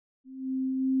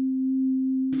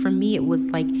For me, it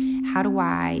was like, how do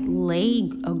I lay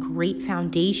a great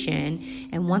foundation?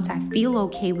 And once I feel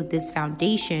okay with this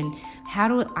foundation, how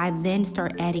do I then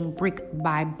start adding brick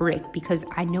by brick? Because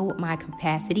I know what my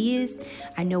capacity is.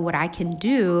 I know what I can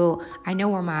do. I know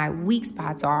where my weak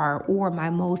spots are or my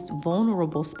most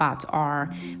vulnerable spots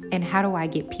are. And how do I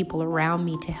get people around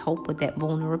me to help with that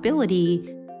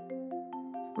vulnerability?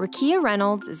 Rakia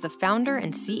Reynolds is the founder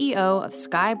and CEO of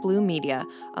Skai Blue Media,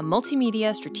 a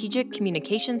multimedia strategic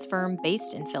communications firm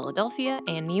based in Philadelphia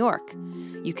and New York.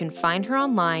 You can find her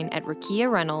online at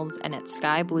Rakia Reynolds and at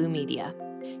Skai Blue Media.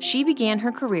 She began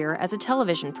her career as a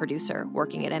television producer,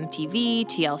 working at MTV,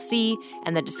 TLC,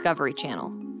 and the Discovery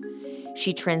Channel.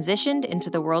 She transitioned into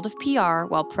the world of PR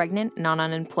while pregnant and on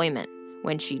unemployment,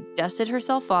 when she dusted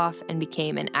herself off and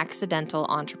became an accidental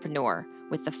entrepreneur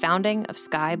with the founding of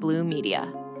Skai Blue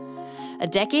Media. A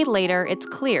decade later, it's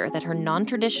clear that her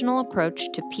non-traditional approach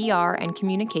to PR and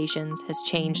communications has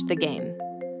changed the game.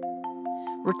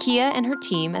 Rakia and her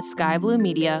team at Skai Blue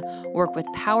Media work with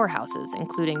powerhouses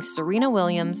including Serena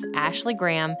Williams, Ashley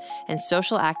Graham, and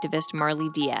social activist Marley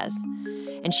Diaz.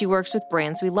 And she works with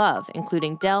brands we love,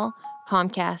 including Dell,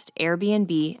 Comcast,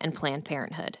 Airbnb, and Planned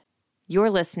Parenthood. You're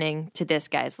listening to This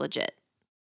Guy's Legit.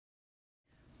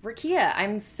 Rakia,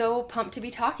 I'm so pumped to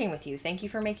be talking with you. Thank you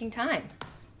for making time.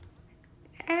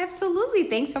 Absolutely.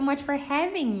 Thanks so much for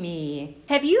having me.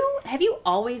 Have you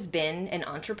always been an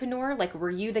entrepreneur? Like,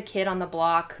 were you the kid on the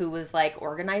block who was like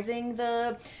organizing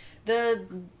the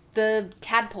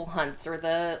tadpole hunts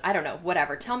or I don't know,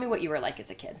 whatever. Tell me what you were like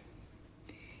as a kid.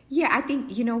 Yeah, I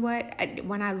think, you know what,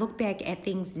 when I look back at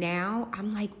things now,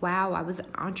 I'm like, wow, I was an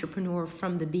entrepreneur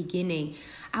from the beginning.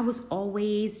 I was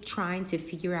always trying to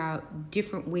figure out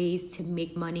different ways to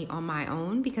make money on my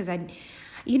own because I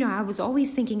was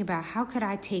always thinking about how could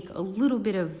I take a little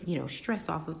bit of, stress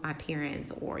off of my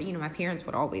parents, or, my parents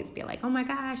would always be like, oh my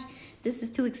gosh, this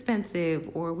is too expensive,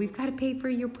 or we've got to pay for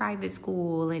your private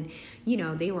school. And,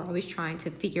 they were always trying to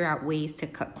figure out ways to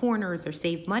cut corners or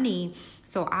save money.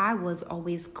 So I was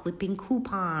always clipping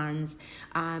coupons,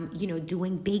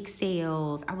 doing bake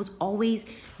sales. I was always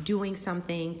doing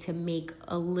something to make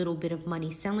a little bit of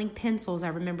money. Selling pencils. I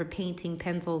remember painting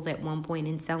pencils at one point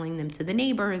and selling them to the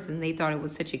neighbors, and they thought it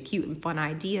was such a cute and fun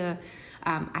idea.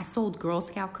 I sold Girl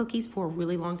Scout cookies for a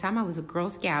really long time. I was a Girl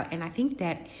Scout, and I think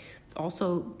that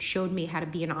also showed me how to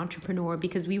be an entrepreneur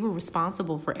because we were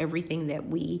responsible for everything that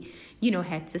we,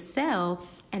 had to sell.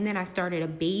 And then I started a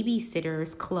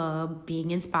babysitters club,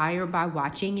 being inspired by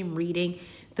watching and reading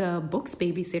the books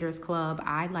Babysitters Club.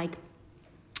 I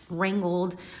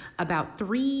wrangled about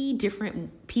 3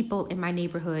 different people in my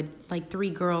neighborhood, like 3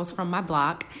 girls from my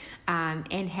block,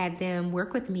 and had them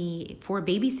work with me for a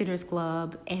babysitters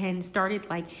club and started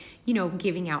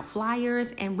giving out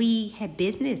flyers. And we had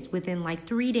business within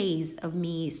 3 days of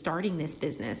me starting this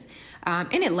business.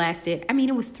 And it lasted,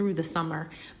 it was through the summer,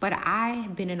 but I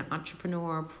have been an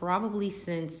entrepreneur probably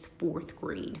since 4th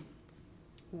grade.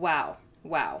 Wow.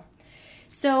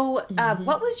 So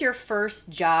what was your first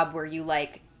job where you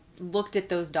looked at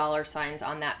those dollar signs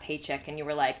on that paycheck and you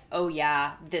were like, oh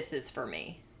yeah, this is for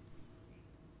me?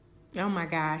 Oh my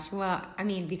gosh. Well,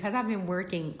 because I've been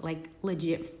working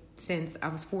legit since I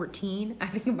was 14, I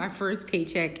think my first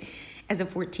paycheck as a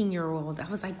 14-year-old, I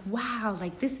was like, wow,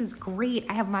 this is great.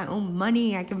 I have my own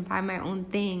money. I can buy my own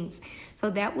things. So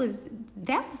that was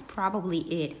probably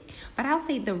it. But I'll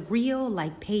say the real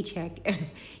paycheck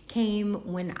came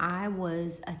when I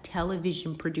was a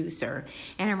television producer.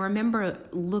 And I remember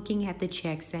looking at the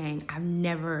check saying, I've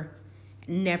never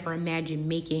imagined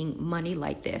making money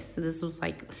like this. So this was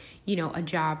a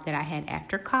job that I had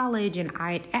after college. And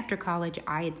after college,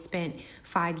 I had spent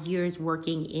 5 years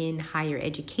working in higher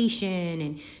education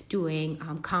and doing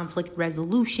conflict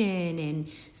resolution and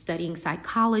studying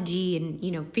psychology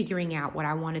and, figuring out what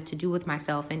I wanted to do with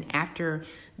myself. And after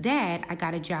that, I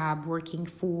got a job working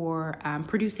for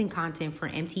producing content for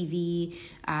MTV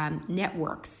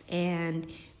networks. And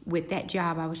with that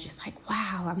job, I was just like,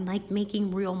 wow, I'm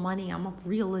making real money. I'm a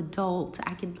real adult.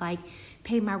 I could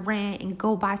pay my rent and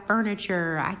go buy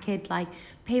furniture. I could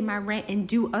pay my rent and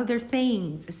do other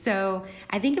things. So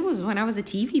I think it was when I was a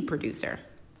TV producer.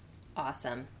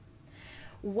 Awesome.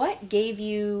 What gave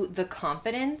you the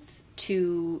confidence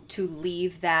to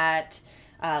leave that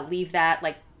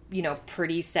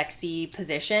pretty sexy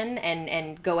position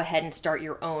and go ahead and start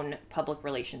your own public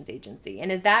relations agency?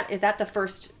 And is that the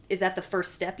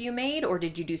first step you made, or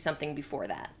did you do something before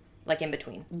that, in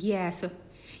between? Yeah.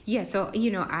 Yeah, so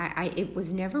it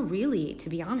was never really, to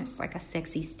be honest, like a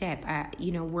sexy step.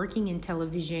 Working in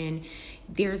television,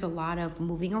 there's a lot of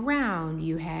moving around.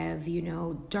 You have,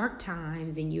 dark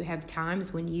times, and you have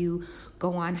times when you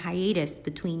go on hiatus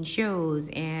between shows.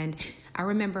 And I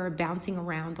remember bouncing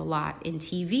around a lot in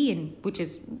TV, and which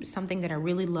is something that I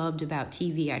really loved about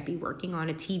TV. I'd be working on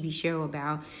a TV show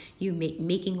about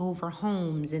making over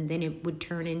homes, and then it would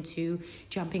turn into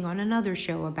jumping on another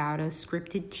show about a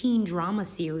scripted teen drama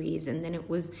series, and then it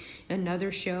was another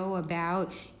show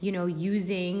about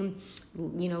using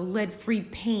lead-free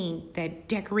paint that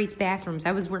decorates bathrooms.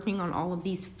 I was working on all of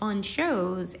these fun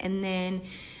shows, and then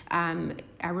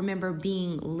I remember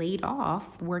being laid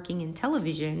off working in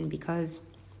television because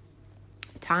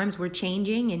times were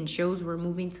changing and shows were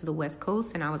moving to the West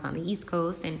Coast and I was on the East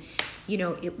Coast. And,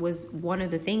 it was one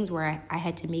of the things where I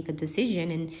had to make a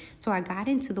decision. And so I got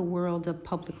into the world of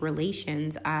public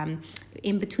relations.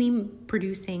 In between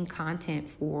producing content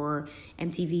for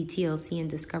MTV, TLC, and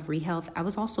Discovery Health, I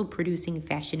was also producing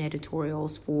fashion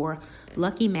editorials for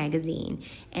Lucky Magazine.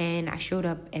 And I showed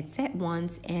up at set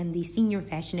once, and the senior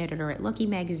fashion editor at Lucky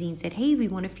Magazine said, "Hey, we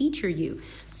want to feature you."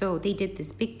 So they did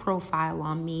this big profile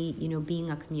on me,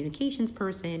 being a communications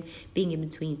person, being in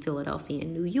between Philadelphia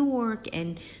and New York.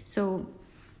 And so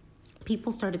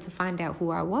people started to find out who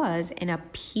I was, and a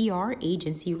PR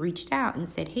agency reached out and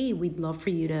said, "Hey, we'd love for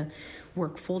you to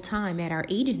work full-time at our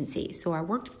agency." So I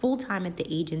worked full-time at the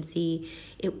agency.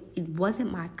 It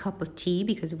wasn't my cup of tea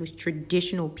because it was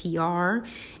traditional PR.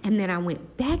 And then I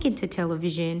went back into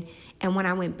television. And when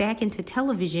I went back into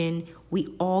television, we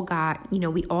all got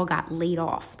laid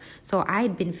off. So I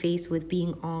had been faced with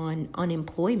being on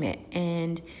unemployment.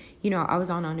 And, I was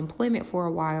on unemployment for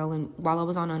a while. And while I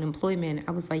was on unemployment,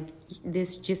 I was like,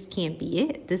 this just can't be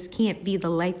it. This can't be the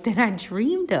life that I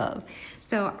dreamed of.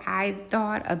 So I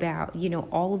thought about,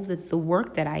 all of the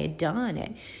work that I had done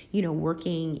at,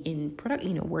 working in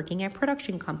working at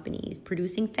production companies,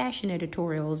 producing fashion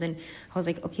editorials. And I was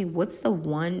like, okay, what's the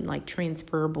one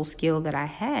transferable skill that I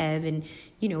have? And,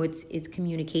 it's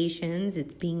communications.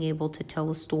 It's being able to tell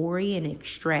a story and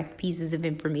extract pieces of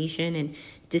information and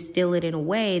distill it in a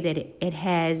way that it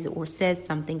has or says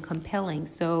something compelling.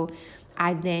 So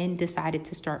I then decided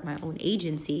to start my own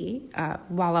agency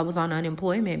while I was on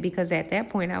unemployment, because at that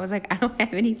point I was like, I don't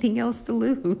have anything else to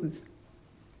lose.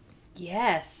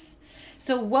 Yes.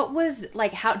 So what was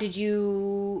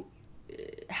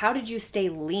how did you stay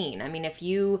lean? I mean, if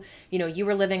you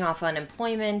were living off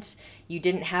unemployment, you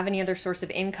didn't have any other source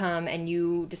of income, and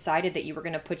you decided that you were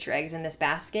going to put your eggs in this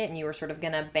basket and you were sort of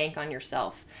going to bank on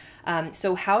yourself.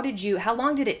 So how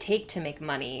long did it take to make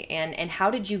money, and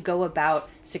how did you go about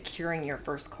securing your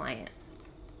first client?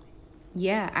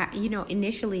 Yeah,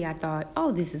 initially I thought,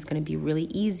 oh, this is going to be really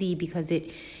easy, because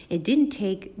it didn't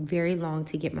take very long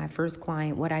to get my first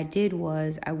client. What I did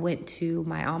was I went to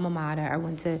my alma mater. I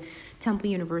went to Temple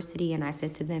University, and I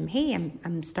said to them, "Hey,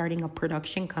 I'm starting a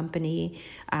production company.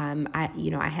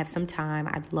 I have some time.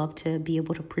 I'd love to be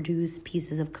able to produce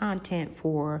pieces of content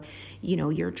for,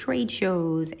 your trade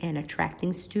shows and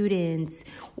attracting students,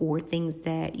 or things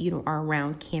that are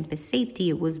around campus safety."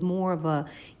 It was more of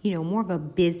a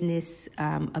business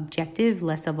objective,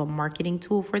 less of a marketing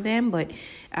tool for them. But,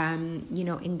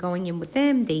 in going in with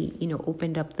them, they,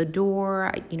 opened up the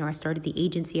door. I started the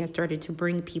agency. I started to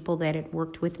bring people that had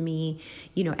worked with me,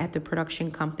 at the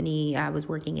production company. I was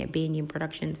working at Banyan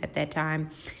Productions at that time.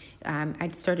 I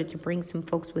started to bring some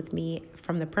folks with me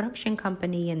from the production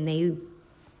company, and they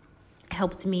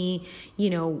helped me,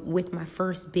 with my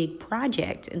first big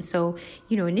project. And so,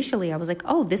 initially I was like,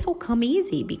 oh, this will come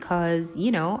easy, because,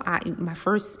 my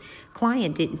first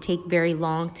client didn't take very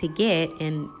long to get.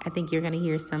 And I think you're going to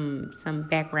hear some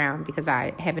background, because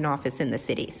I have an office in the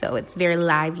city. So it's very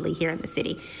lively here in the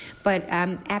city. But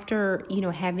after,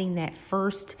 having that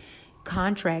first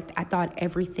contract, I thought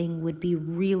everything would be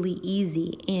really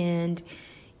easy. And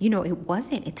it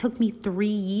wasn't. It took me 3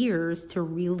 years to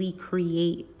really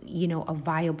create, a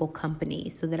viable company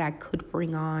so that I could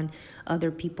bring on other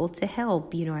people to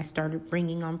help. I started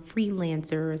bringing on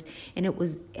freelancers, and it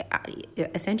was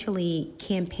essentially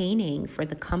campaigning for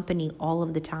the company all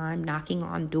of the time, knocking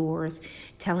on doors,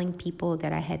 telling people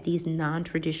that I had these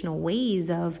non-traditional ways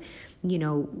of,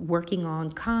 working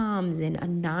on comms, and a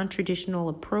non-traditional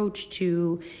approach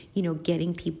to,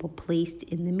 getting people placed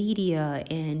in the media,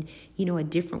 and, a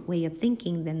different way of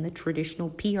thinking than the traditional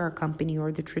PR company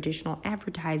or the traditional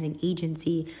advertising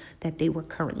agency that they were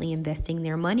currently investing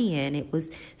their money in. It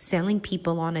was selling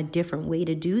people on a different way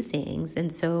to do things.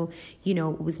 And so,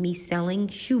 it was me selling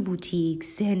shoe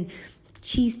boutiques and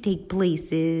cheesesteak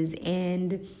places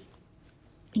and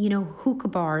hookah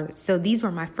bars. So these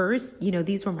were my first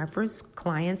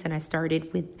clients, and I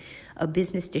started with a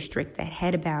business district that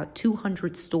had about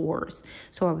 200 stores.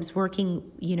 So I was working,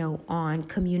 on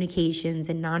communications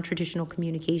and non-traditional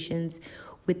communications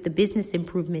with the business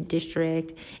improvement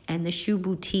district and the shoe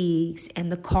boutiques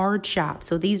and the card shop.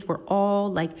 So these were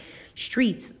all like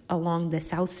streets along the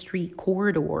South Street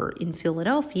corridor in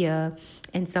Philadelphia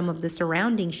and some of the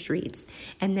surrounding streets.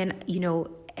 And then,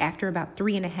 after about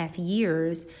 3.5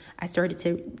 years, I started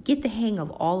to get the hang of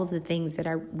all of the things that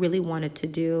I really wanted to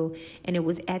do. And it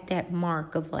was at that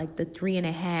mark of like the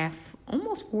 3.5,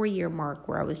 almost 4-year mark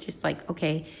where I was just like,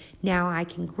 okay, now I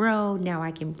can grow. Now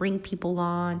I can bring people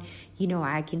on.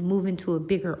 I can move into a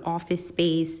bigger office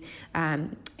space.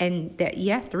 And that,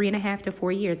 3.5 to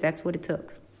 4 years, that's what it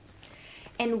took.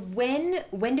 And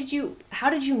how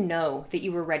did you know that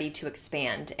you were ready to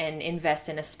expand and invest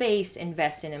in a space,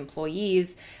 invest in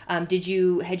employees? Had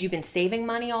you been saving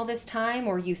money all this time,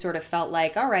 or you sort of felt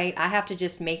like, all right, I have to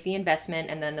just make the investment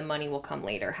and then the money will come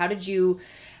later? How did you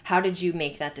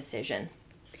make that decision?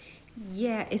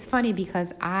 Yeah, it's funny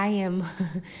because I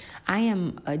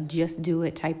am a just do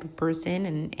it type of person,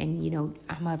 and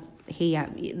I'm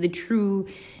the true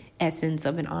essence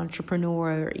of an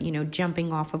entrepreneur,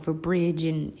 jumping off of a bridge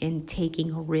and taking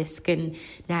a risk and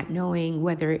not knowing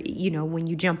whether, when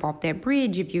you jump off that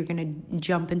bridge, if you're going to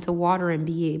jump into water and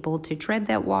be able to tread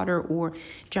that water or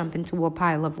jump into a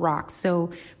pile of rocks. So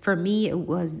for me, it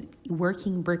was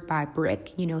working brick by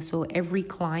brick, so every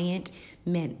client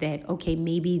meant that, okay,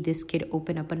 maybe this could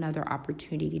open up another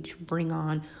opportunity to bring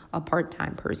on a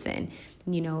part-time person.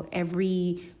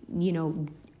 Every,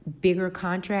 bigger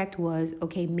contract was,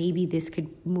 okay, maybe this could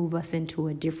move us into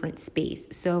a different space.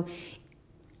 So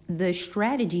the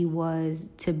strategy was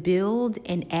to build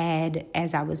and add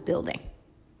as I was building.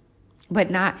 But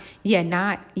not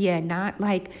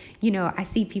like, I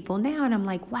see people now and I'm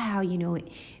like, wow,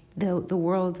 the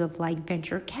world of like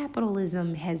venture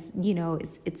capitalism has,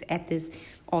 it's at this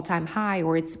all-time high,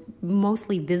 or it's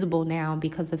mostly visible now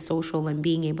because of social and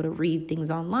being able to read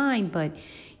things online. But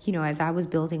as I was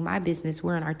building my business,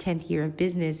 we're in our 10th year of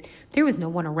business, there was no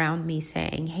one around me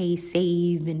saying, hey,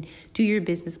 save and do your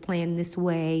business plan this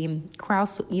way and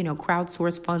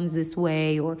crowdsource funds this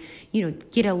way, or,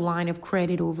 get a line of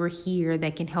credit over here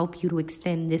that can help you to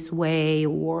extend this way,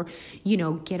 or,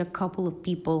 get a couple of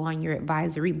people on your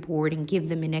advisory board and give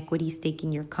them an equity stake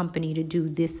in your company to do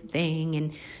this thing.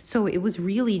 And so it was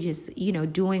really just,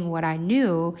 doing what I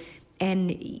knew.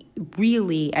 And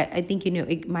really, I think,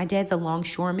 my dad's a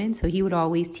longshoreman, so he would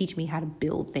always teach me how to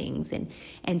build things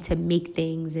and to make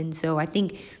things. And so I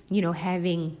think,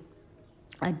 having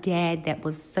a dad that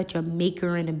was such a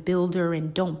maker and a builder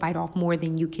and don't bite off more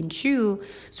than you can chew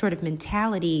sort of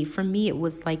mentality, for me, it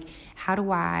was like, how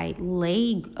do I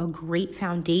lay a great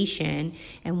foundation?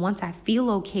 And once I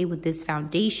feel okay with this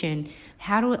foundation,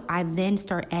 how do I then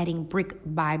start adding brick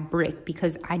by brick?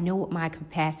 Because I know what my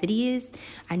capacity is.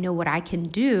 I know what I can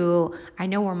do. I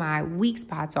know where my weak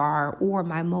spots are or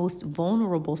my most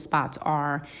vulnerable spots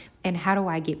are. And how do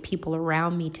I get people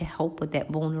around me to help with that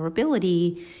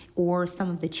vulnerability or some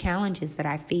of the challenges that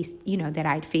I faced, that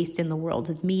I'd faced in the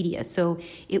world of media? So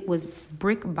it was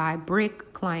brick by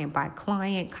brick, client by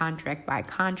client, contract by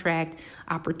contract,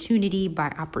 opportunity by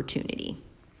opportunity.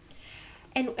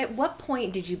 And at what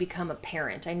point did you become a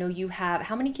parent? I know you have,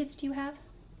 how many kids do you have?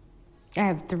 I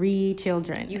have 3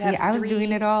 children. You have I was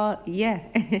doing it all. Yeah.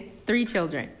 3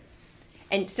 children.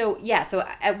 And so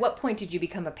at what point did you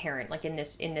become a parent, like in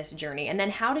this journey? And then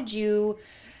how did you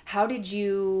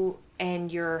and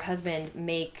your husband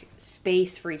make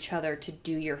space for each other to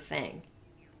do your thing?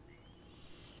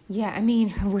 Yeah, I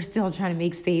mean, we're still trying to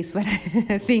make space, but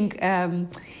I think, I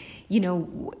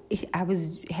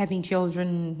was having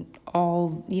children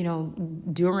all,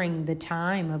 during the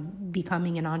time of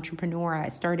becoming an entrepreneur. I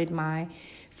started my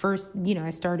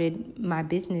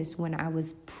business when I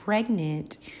was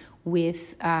pregnant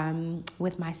with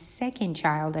my second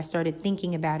child. I started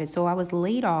thinking about it. So I was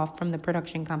laid off from the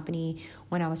production company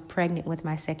when I was pregnant with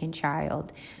my second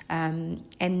child. And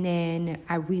then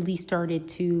I really started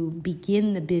to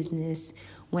begin the business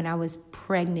when I was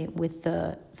pregnant with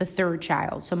the third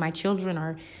child. So my children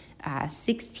are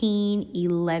 16,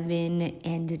 11,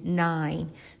 and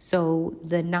 9. So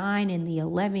the 9 and the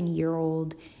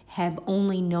 11-year-old have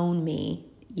only known me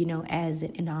as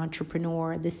an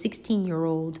entrepreneur. The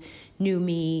 16-year-old knew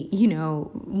me,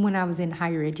 when I was in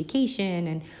higher education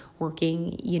and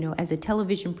working, as a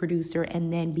television producer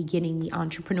and then beginning the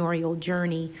entrepreneurial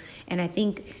journey. And I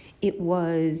think,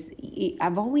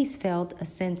 I've always felt a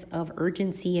sense of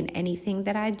urgency in anything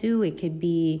that I do. It could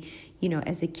be,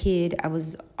 as a kid, I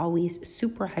was always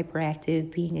super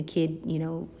hyperactive, being a kid,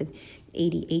 with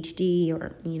ADHD,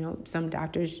 or, some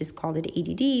doctors just called it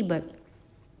ADD, but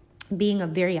being a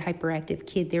very hyperactive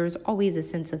kid, there was always a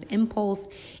sense of impulse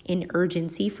and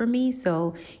urgency for me.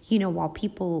 So, while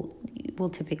people will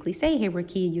typically say, hey,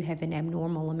 Rakia, you have an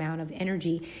abnormal amount of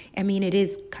energy, I mean, it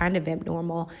is kind of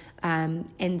abnormal.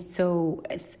 And so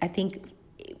I think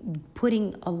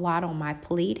putting a lot on my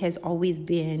plate has always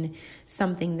been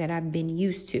something that I've been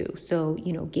used to. So,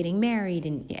 getting married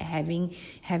and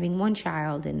having one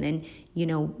child, and then,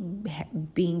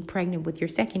 being pregnant with your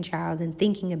second child, and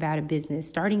thinking about a business,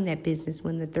 starting that business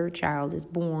when the third child is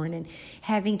born, and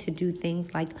having to do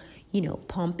things like,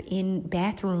 pump in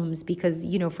bathrooms, because,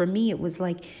 for me, it was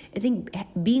like, I think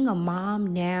being a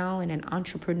mom now and an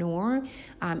entrepreneur,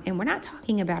 and we're not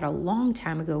talking about a long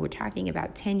time ago, we're talking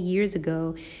about 10 years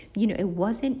ago, it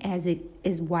wasn't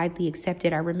as widely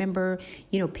accepted. I remember,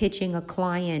 pitching a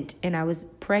client, and I was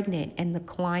pregnant, and the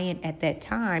client at that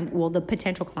time, well, the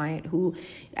potential client who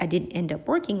I didn't end up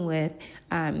working with,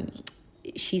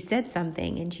 she said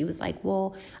something, and she was like,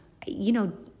 well,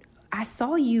 I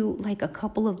saw you like a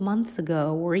couple of months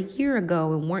ago or a year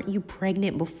ago, and weren't you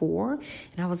pregnant before?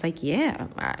 And I was like, yeah,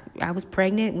 I was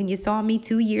pregnant when you saw me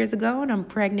 2 years ago, and I'm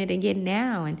pregnant again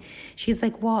now. And she's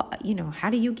like, well, how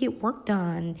do you get work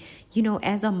done,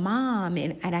 as a mom?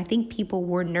 And I think people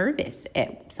were nervous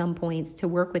at some points to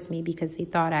work with me, because they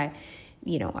thought I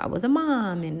was a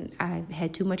mom and I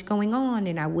had too much going on,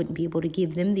 and I wouldn't be able to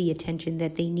give them the attention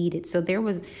that they needed. So there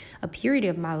was a period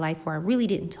of my life where I really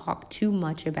didn't talk too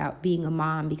much about being a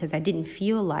mom, because I didn't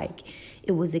feel like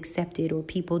it was accepted, or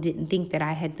people didn't think that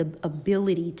I had the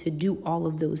ability to do all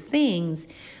of those things.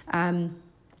 And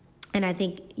I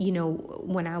think,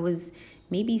 when I was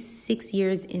maybe 6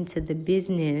 years into the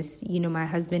business, my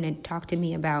husband had talked to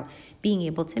me about being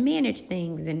able to manage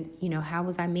things, and, how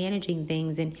was I managing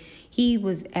things? And he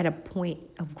was at a point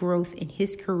of growth in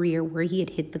his career where he had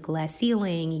hit the glass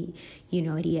ceiling.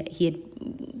 He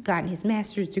had gotten his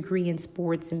master's degree in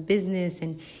sports and business,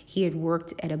 and he had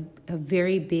worked at a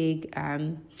very big,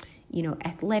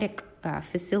 athletic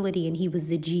facility, and he was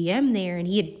the GM there, and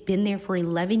he had been there for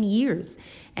 11 years.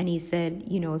 And he said,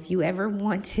 if you ever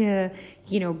want to,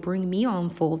 bring me on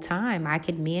full time, I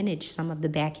could manage some of the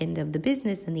back end of the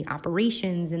business and the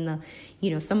operations and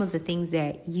the, some of the things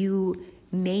that you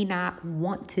may not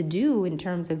want to do in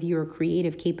terms of your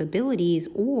creative capabilities,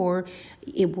 or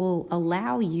it will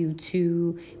allow you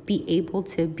to be able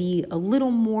to be a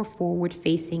little more forward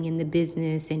facing in the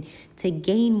business, and to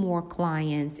gain more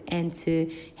clients, and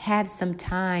to have some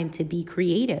time to be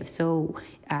creative. So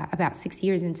about 6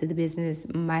 years into the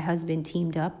business, my husband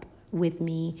teamed up with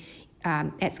me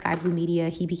at Skai Blue Media.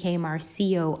 He became our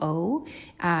COO.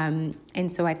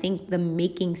 And so I think the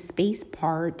making space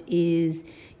part is,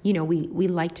 we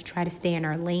like to try to stay in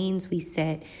our lanes. We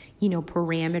set,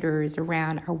 parameters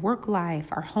around our work life,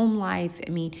 our home life.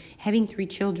 I mean, having 3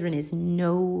 children is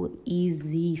no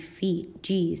easy feat.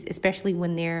 Geez, especially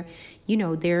when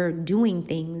they're doing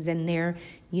things, and they're,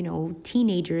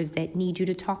 teenagers that need you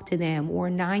to talk to them, or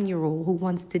a 9-year-old who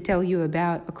wants to tell you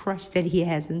about a crush that he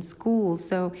has in school.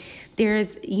 So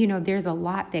there's a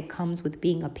lot that comes with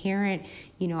being a parent,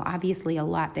 obviously a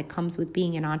lot that comes with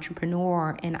being an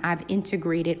entrepreneur, and I've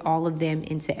integrated all of them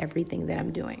into everything that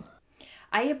I'm doing.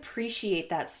 I appreciate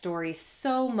that story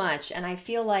so much, and I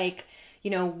feel like,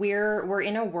 we're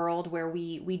in a world where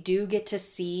we do get to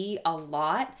see a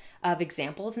lot of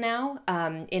examples now,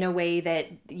 in a way that,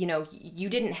 you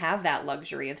didn't have that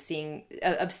luxury of seeing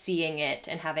it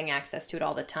and having access to it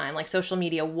all the time. Like, social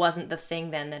media wasn't the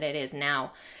thing then that it is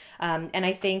now. And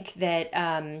I think that,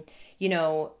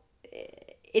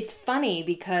 it's funny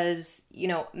because,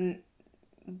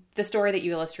 the story that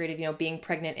you illustrated, being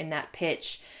pregnant in that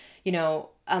pitch,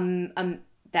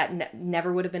 that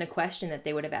never would have been a question that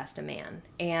they would have asked a man.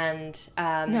 And,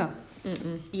 no.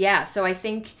 Yeah. So I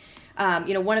think,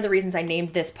 one of the reasons I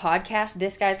named this podcast,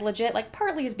 This Guy's Legit, like,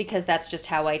 partly is because that's just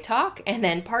how I talk. And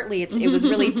then partly it was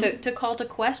really to call to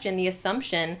question the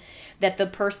assumption that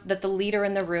that the leader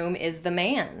in the room is the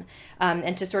man.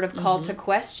 And to sort of call to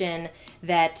question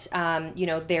that,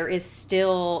 there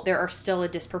are still a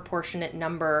disproportionate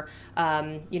number,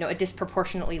 a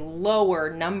disproportionately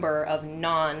lower number of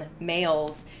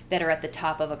non-males that are at the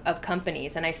top of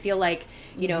companies. And I feel like,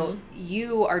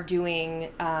 you are doing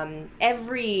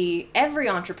every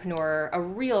entrepreneur a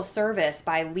real service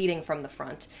by leading from the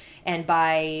front, and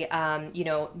by,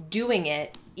 doing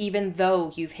it even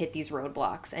though you've hit these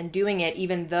roadblocks, and doing it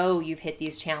even though you've hit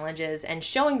these challenges, and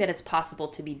showing that it's possible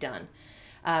to be done.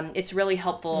 It's really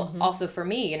helpful also for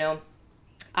me.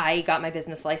 I got my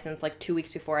business license like 2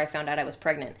 weeks before I found out I was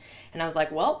pregnant. And I was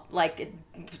like, well,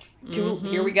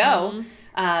 here we go.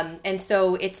 And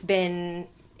so it's been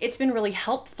really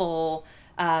helpful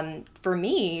for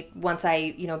me once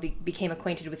I, became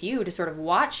acquainted with you, to sort of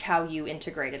watch how you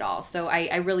integrate it all. So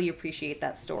I really appreciate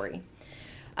that story.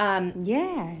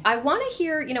 Yeah. I want to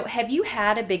hear, have you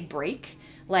had a big break?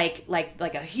 Like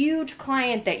a huge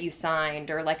client that you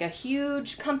signed, or like a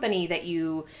huge company that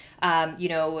you,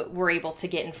 were able to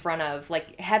get in front of?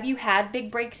 Like, have you had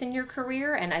big breaks in your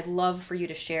career? And I'd love for you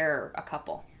to share a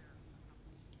couple.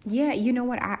 Yeah, you know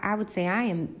what? I would say I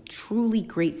am truly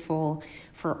grateful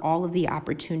for all of the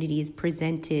opportunities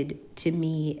presented to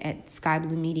me at Skai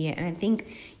Blue Media. And I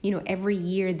think, every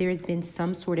year there's been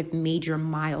some sort of major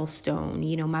milestone.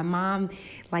 My mom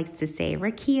likes to say,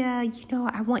 Rakia,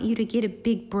 I want you to get a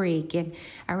big break. And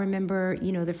I remember,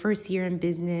 the first year in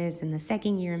business, and the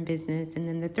second year in business, and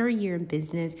then the third year in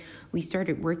business, we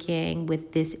started working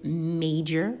with this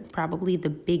major, probably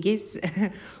the biggest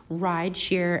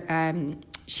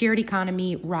shared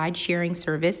economy ride sharing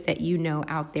service that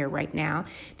out there right now.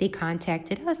 They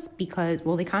contacted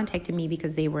me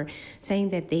because they were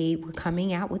saying that they were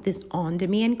coming out with this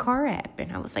on-demand car app.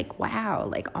 And I was like, wow,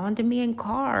 like on-demand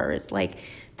cars, like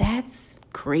that's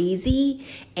crazy.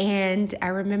 And I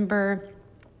remember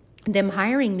them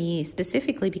hiring me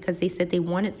specifically because they said they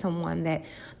wanted someone that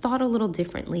thought a little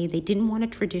differently. They didn't want a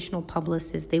traditional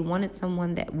publicist. They wanted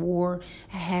someone that wore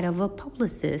a hat of a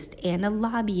publicist and a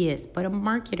lobbyist, but a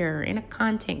marketer and a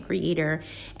content creator.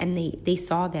 And they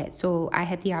saw that. So I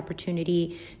had the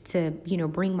opportunity to,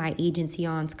 bring my agency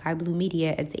on, Skai Blue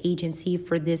Media, as the agency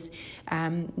for this,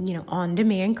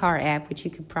 on-demand car app, which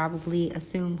you could probably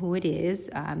assume who it is.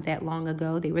 That long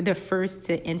ago, they were the first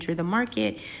to enter the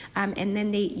market. And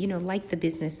then they, liked the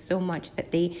business so much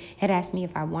that they had asked me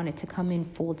if I wanted to come in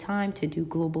full time to do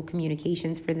global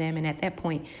communications for them. And at that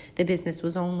point, the business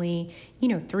was only,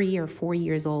 3 or 4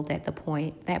 years old at that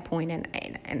point.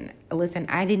 And listen,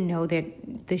 I didn't know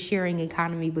that the sharing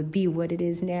economy would be what it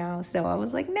is now. So I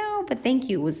was like, no, but thank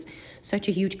you. It was such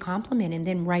a huge compliment. And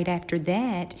then right after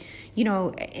that,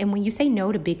 and when you say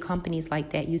no to big companies like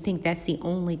that, you think that's the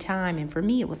only time. And for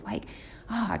me, it was like,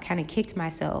 I kind of kicked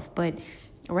myself. But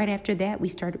right after that, we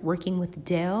started working with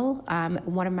Dell.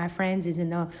 One of my friends is in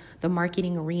the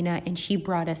marketing arena, and she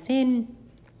brought us in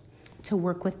to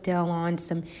work with Dell on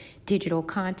some digital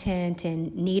content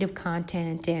and native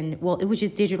content. And it was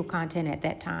just digital content at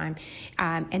that time.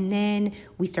 And then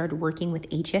we started working with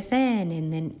HSN.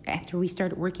 And then after we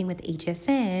started working with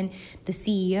HSN, the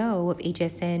CEO of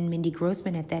HSN, Mindy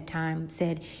Grossman at that time,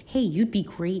 said, hey, you'd be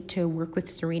great to work with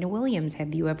Serena Williams.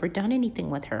 Have you ever done anything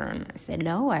with her? And I said,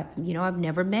 no, I've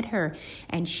never met her.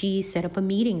 And she set up a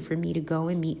meeting for me to go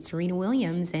and meet Serena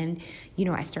Williams. And,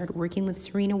 I started working with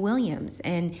Serena Williams.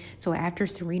 And so after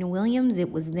Serena Williams,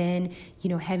 it was then,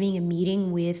 having a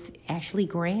meeting with Ashley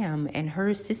Graham, and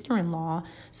her sister-in-law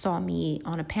saw me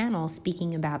on a panel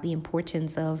speaking about the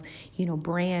importance of,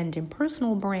 brand and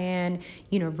personal brand,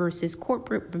 versus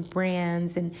corporate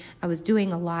brands. And I was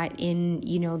doing a lot in,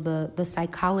 the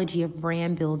psychology of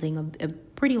brand building a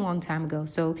pretty long time ago.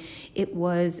 So it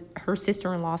was her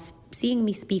sister-in-law seeing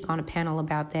me speak on a panel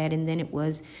about that, and then it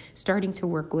was starting to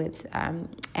work with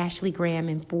Ashley Graham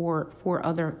and four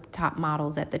other top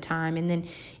models at the time. And then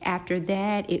after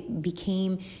that, it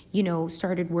became,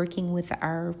 started working with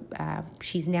our,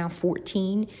 she's now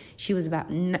 14. She was about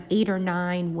 8 or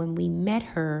 9 when we met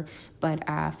her, but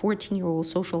 14-year-old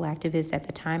social activist at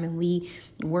the time, and we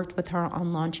worked with her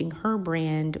on launching her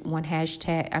brand,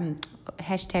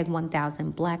 hashtag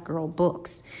 1000 Black Girl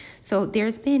Books. So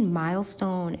there's been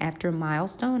milestone after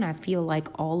milestone. I feel like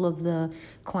all of the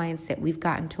clients that we've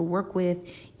gotten to work with,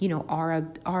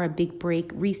 are a big break.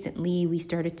 Recently, we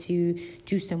started to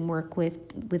do some work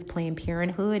with Planned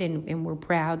Parenthood, and we're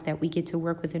proud that we get to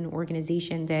work with an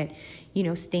organization that,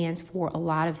 stands for a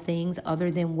lot of things other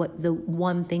than what the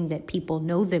one thing that people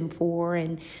know them for.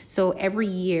 And so every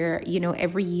year,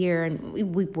 and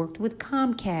we've worked with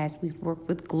Comcast, we've worked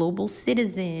with Global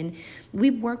Citizen,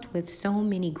 we've worked with so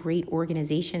many great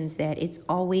organizations that it's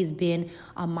always been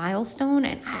a milestone.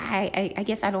 And I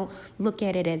guess I don't look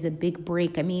at it as a big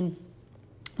break. I mean,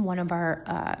 one of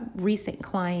our recent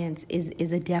clients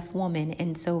is a deaf woman.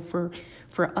 And so for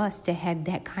us to have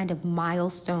that kind of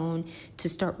milestone, to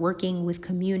start working with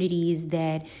communities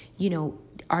that,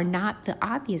 are not the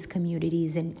obvious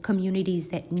communities, and communities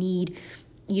that need,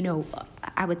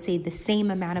 I would say the same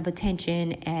amount of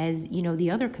attention as, the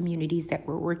other communities that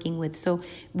we're working with. So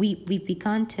we've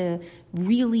begun to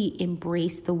really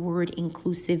embrace the word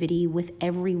inclusivity with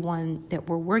everyone that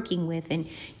we're working with, and,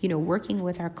 working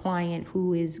with our client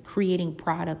who is creating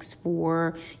products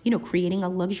for, creating a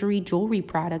luxury jewelry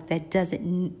product that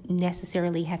doesn't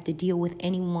necessarily have to deal with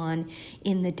anyone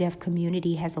in the deaf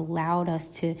community, has allowed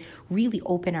us to really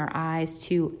open our eyes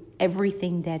to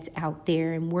everything that's out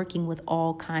there and working with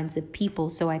all kinds of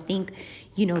people. So I think,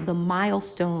 the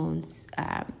milestones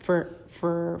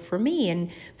for me and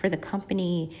for the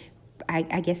company,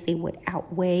 I guess they would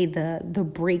outweigh the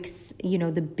breaks,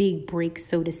 the big breaks,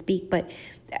 so to speak. But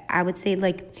I would say,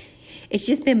 like, it's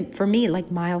just been, for me, like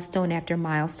milestone after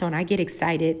milestone. I get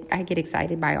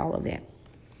excited by all of it.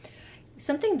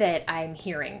 Something that I'm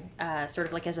hearing sort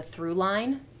of like as a through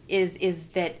line is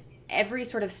that every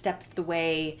sort of step of the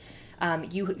way,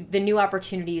 the new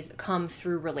opportunities come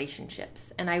through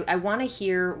relationships. And I want to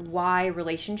hear why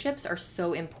relationships are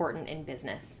so important in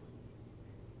business.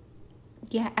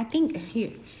 Yeah, I think,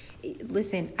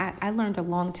 listen, I learned a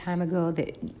long time ago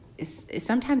that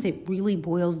sometimes it really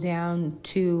boils down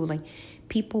to, like,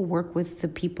 people work with the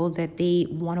people that they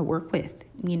want to work with.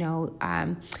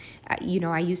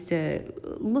 I used to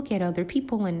look at other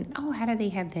people and, how do they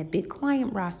have that big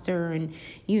client roster? And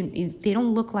they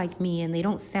don't look like me and they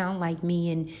don't sound like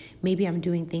me. And maybe I'm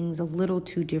doing things a little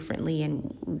too differently.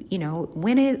 And,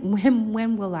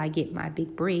 when will I get my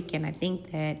big break? And I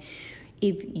think that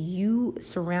if you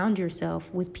surround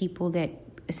yourself with people that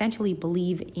essentially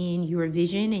believe in your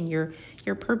vision and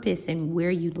your purpose and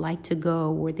where you'd like to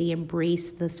go, or they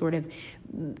embrace the sort of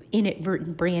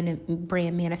inadvertent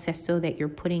brand manifesto that you're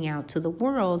putting out to the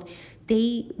world,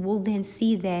 they will then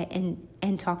see that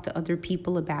and talk to other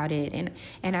people about it.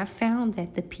 And I found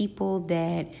that the people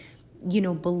that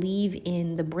believe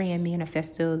in the brand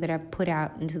manifesto that I've put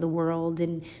out into the world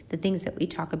and the things that we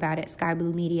talk about at Skai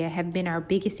Blue Media have been our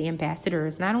biggest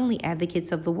ambassadors, not only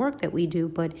advocates of the work that we do,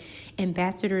 but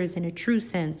ambassadors in a true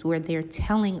sense, where they're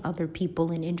telling other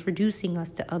people and introducing us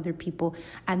to other people.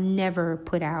 I never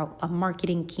put out a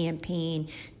marketing campaign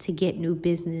to get new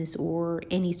business or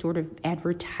any sort of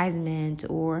advertisement,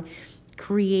 or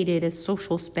created a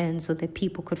social spend so that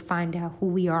people could find out who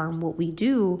we are and what we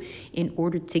do in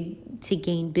order to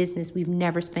gain business. We've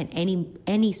never spent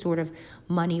any sort of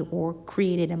money or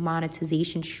created a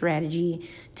monetization strategy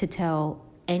to tell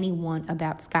anyone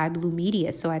about Skai Blue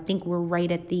Media. So I think we're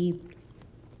right at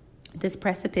this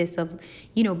precipice of,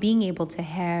 being able to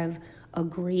have a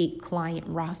great client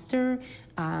roster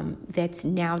that's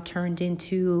now turned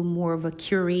into more of a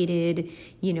curated,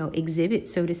 exhibit,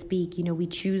 so to speak. We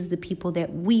choose the people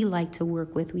that we like to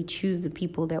work with. We choose the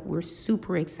people that we're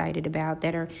super excited about,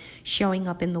 that are showing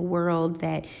up in the world,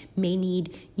 that may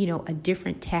need, a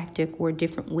different tactic or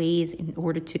different ways in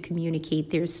order to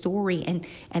communicate their story.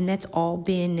 And that's all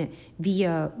been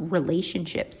via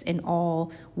relationships and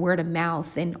all word of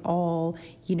mouth and all,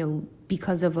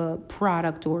 because of a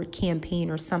product or a campaign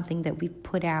or something that we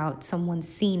put out. Someone's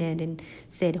seen it and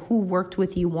said, who worked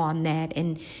with you on that?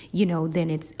 And, then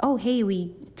it's, hey,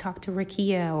 we talked to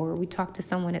Rakia, or we talked to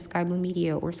someone at Skai Blue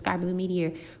Media, or Skai Blue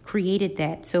Media created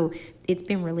that. So it's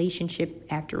been relationship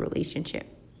after relationship.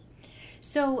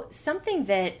 So something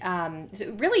that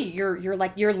so really you're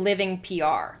like, you're living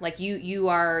PR. Like you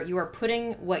are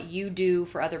putting what you do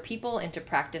for other people into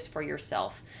practice for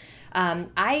yourself.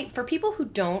 For people who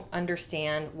don't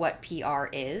understand what PR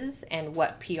is and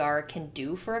what PR can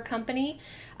do for a company,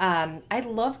 I'd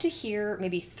love to hear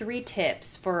maybe 3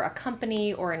 tips for a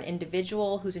company or an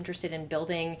individual who's interested in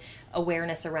building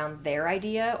awareness around their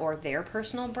idea or their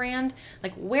personal brand.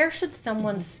 Like, where should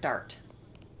someone start?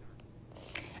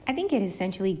 I think it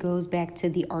essentially goes back to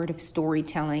the art of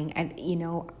storytelling. And,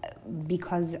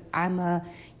 because I'm a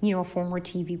former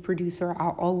TV producer,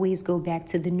 I'll always go back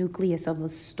to the nucleus of a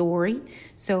story.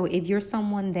 So if you're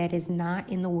someone that is not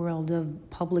in the world of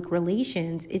public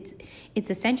relations, it's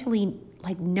essentially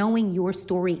like knowing your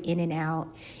story in and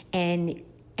out, and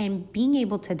being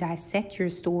able to dissect your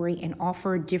story and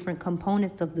offer different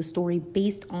components of the story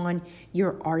based on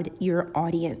your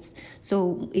audience.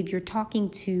 So if you're talking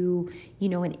to,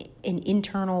 an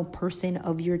internal person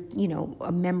of your,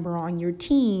 a member on your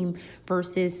team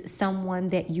versus someone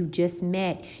that you just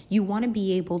met, you want to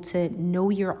be able to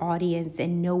know your audience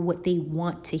and know what they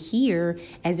want to hear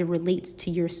as it relates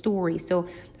to your story. So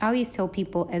I always tell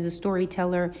people, as a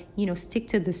storyteller, stick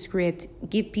to the script,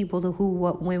 give people the who,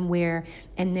 what, when, where,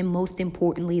 and then most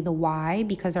importantly, the why,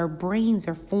 because our brains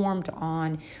are formed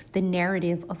on the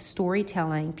narrative of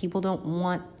storytelling. People don't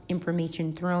want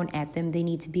information thrown at them. They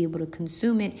need to be able to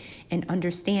consume it and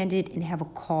understand it and have a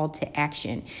call to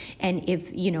action. And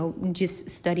if, just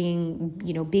studying,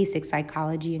 basic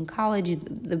psychology in college,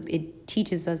 it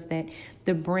teaches us that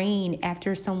the brain,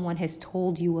 after someone has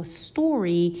told you a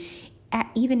story,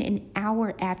 even an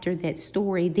hour after that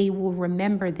story, they will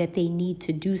remember that they need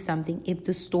to do something if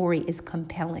the story is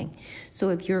compelling. So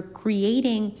if you're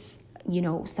creating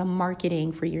some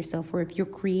marketing for yourself, or if you're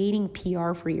creating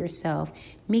PR for yourself,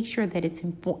 make sure that it's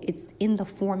in the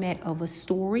format of a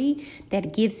story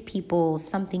that gives people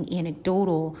something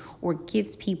anecdotal or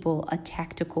gives people a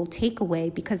tactical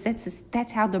takeaway, because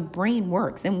that's how the brain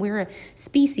works. And we're a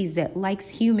species that likes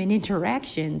human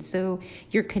interaction. So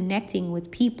you're connecting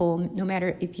with people, no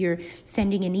matter if you're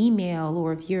sending an email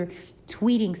or if you're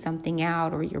tweeting something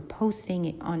out, or you're posting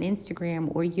it on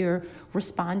Instagram, or you're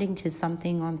responding to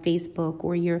something on Facebook,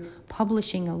 or you're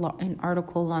publishing an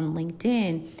article on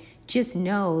LinkedIn. Just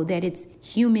know that it's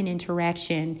human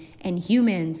interaction, and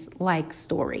humans like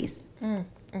stories. Do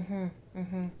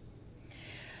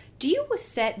you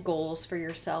set goals for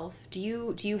yourself? Do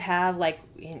you have, like,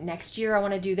 next year I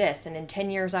want to do this, and in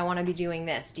 10 years I want to be doing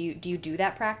this? Do you do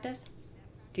that practice?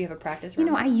 Do you have a practice?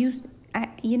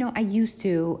 I used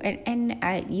to, and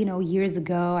I, years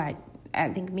ago, I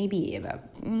think maybe about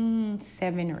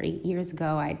 7 or 8 years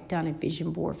ago, I'd done a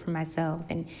vision board for myself.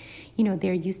 And,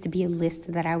 there used to be a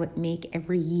list that I would make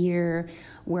every year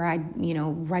where I'd,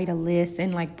 write a list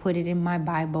and like put it in my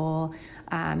Bible.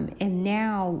 And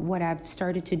now what I've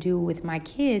started to do with my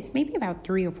kids, maybe about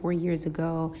 3 or 4 years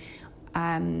ago,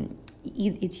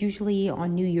 it's usually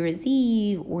on New Year's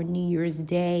Eve or New Year's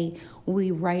Day,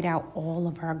 we write out all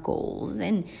of our goals.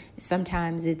 And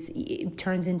sometimes it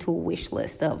turns into a wish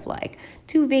list of like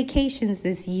 2 vacations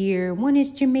this year. One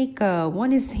is Jamaica,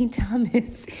 one is St.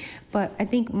 Thomas. But I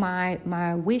think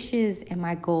my wishes and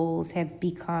my goals have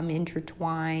become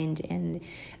intertwined, and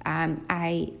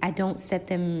I don't set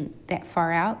them that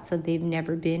far out. So they've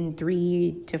never been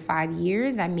 3 to 5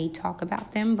 years. I may talk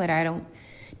about them, but I don't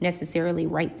necessarily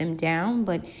write them down.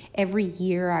 But every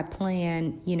year I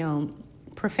plan,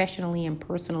 professionally and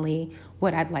personally,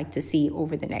 what I'd like to see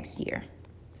over the next year.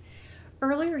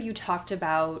 Earlier you talked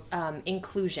about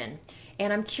inclusion,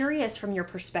 and I'm curious from your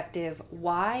perspective,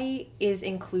 why is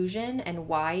inclusion and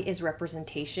why is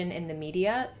representation in the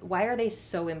media, why are they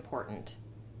so important?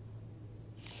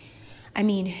 I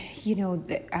mean,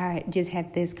 I just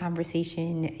had this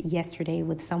conversation yesterday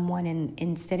with someone, and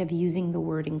instead of using the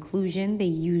word inclusion, they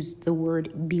used the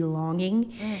word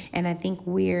belonging. And I think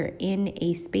we're in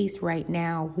a space right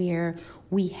now where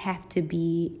we have to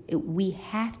be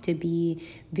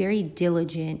very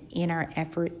diligent in our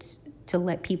efforts to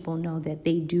let people know that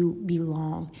they do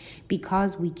belong,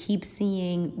 because we keep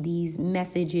seeing these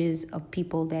messages of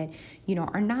people that,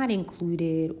 are not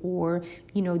included, or,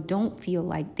 don't feel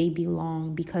like they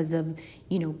belong because of,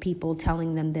 people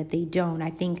telling them that they don't.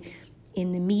 I think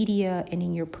in the media and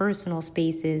in your personal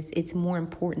spaces, it's more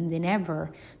important than ever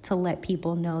to let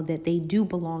people know that they do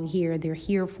belong here. They're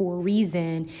here for a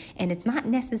reason. And it's not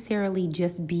necessarily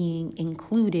just being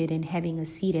included and having a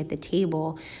seat at the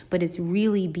table, but it's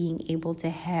really being able to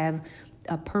have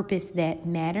a purpose that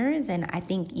matters. And I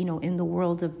think, in the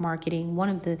world of marketing, one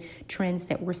of the trends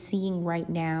that we're seeing right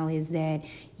now is that,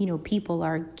 people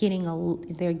are getting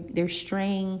they're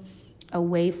straying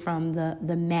away from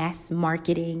the mass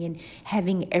marketing and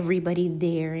having everybody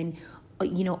there and,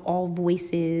 all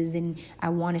voices. And I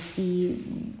want to see,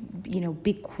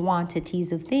 big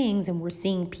quantities of things. And we're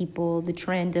seeing the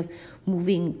trend of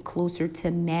moving closer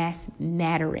to mass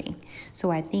mattering.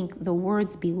 So I think the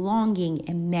words belonging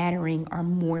and mattering are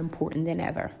more important than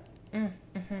ever.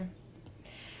 Mm-hmm.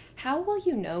 How will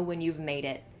you know when you've made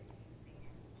it?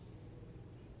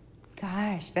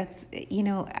 Gosh, that's,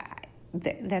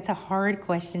 that's a hard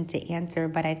question to answer,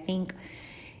 but I think,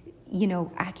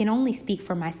 I can only speak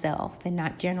for myself and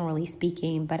not generally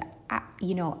speaking, but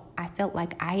I felt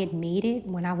like I had made it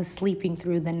when I was sleeping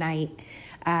through the night.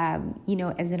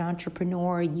 As an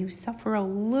entrepreneur, you suffer a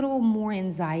little more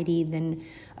anxiety than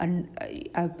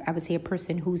I would say a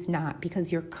person who's not,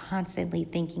 because you're constantly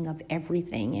thinking of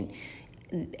everything,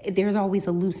 and there's always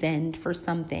a loose end for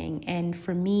something. And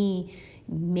for me,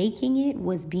 making it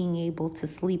was being able to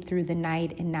sleep through the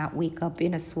night and not wake up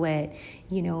in a sweat.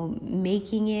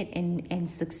 Making it and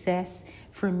success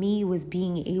for me was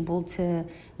being able to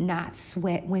not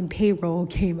sweat when payroll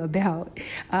came about.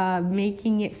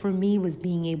 Making it for me was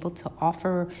being able to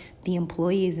offer the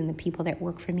employees and the people that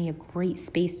work for me a great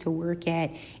space to work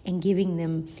at, and giving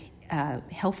them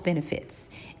health benefits,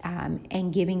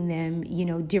 and giving them,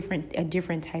 a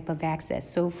different type of access.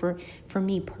 So for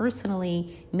me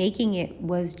personally, making it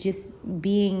was just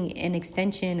being an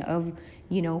extension of,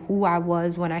 who I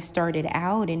was when I started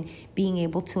out, and being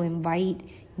able to invite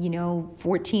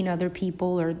 14 other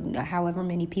people, or however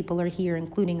many people are here,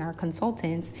 including our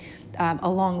consultants,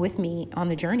 along with me on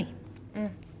the journey.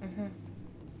 Mm-hmm.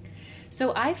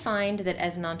 So I find that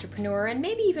as an entrepreneur, and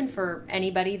maybe even for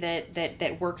anybody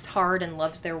that works hard and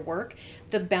loves their work,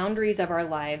 the boundaries of our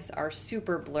lives are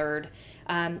super blurred.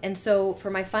 And so for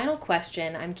my final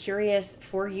question, I'm curious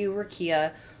for you,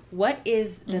 Rakia, what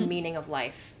is the meaning of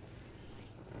life?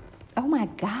 Oh my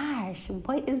gosh,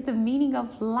 what is the meaning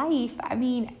of life? I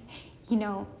mean,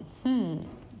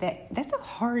 that's a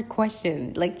hard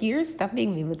question. Like, you're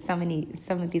stumping me with some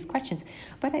of these questions.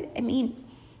 But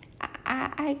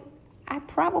I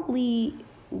probably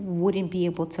wouldn't be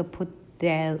able to put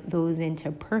those into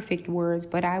perfect words,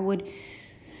 but I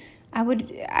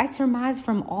surmise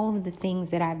from all of the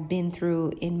things that I've been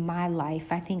through in my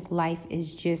life, I think life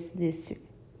is just this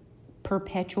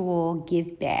perpetual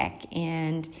give back.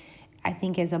 And I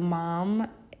think as a mom,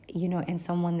 and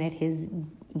someone that has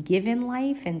given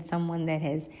life, and someone that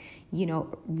has,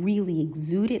 really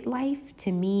exuded life,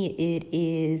 to me, it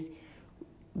is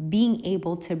being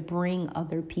able to bring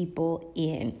other people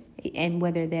in. And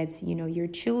whether that's, your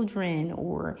children,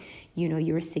 or,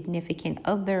 your significant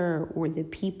other, or the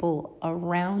people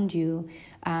around you,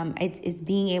 it's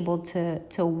being able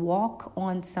to walk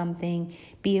on something,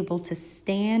 be able to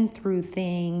stand through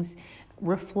things,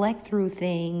 reflect through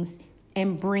things,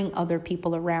 and bring other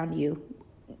people around you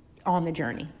on the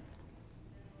journey.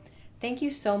 Thank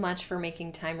you so much for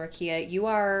making time, Rakia. You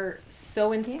are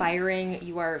so inspiring. Yeah.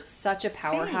 You are such a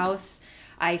powerhouse. Thanks.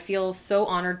 I feel so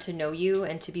honored to know you,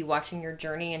 and to be watching your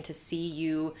journey, and to see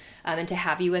you, and to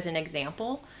have you as an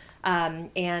example.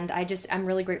 And I'm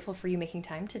really grateful for you making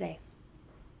time today.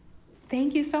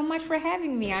 Thank you so much for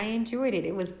having me. I enjoyed it.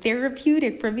 It was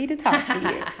therapeutic for me to talk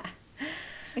to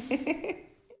you.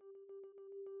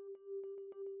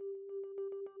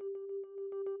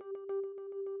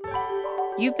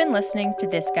 You've been listening to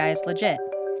This Guy's Legit.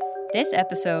 This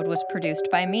episode was produced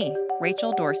by me,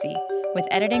 Rachel Dorsey, with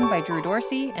editing by Drew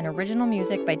Dorsey and original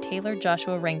music by Taylor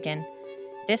Joshua Rankin.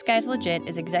 This Guy's Legit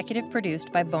is executive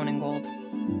produced by Bone & Gold.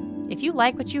 If you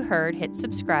like what you heard, hit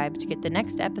subscribe to get the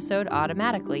next episode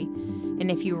automatically.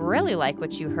 And if you really like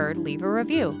what you heard, leave a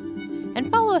review. And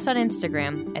follow us on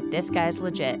Instagram at This Guy's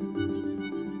Legit.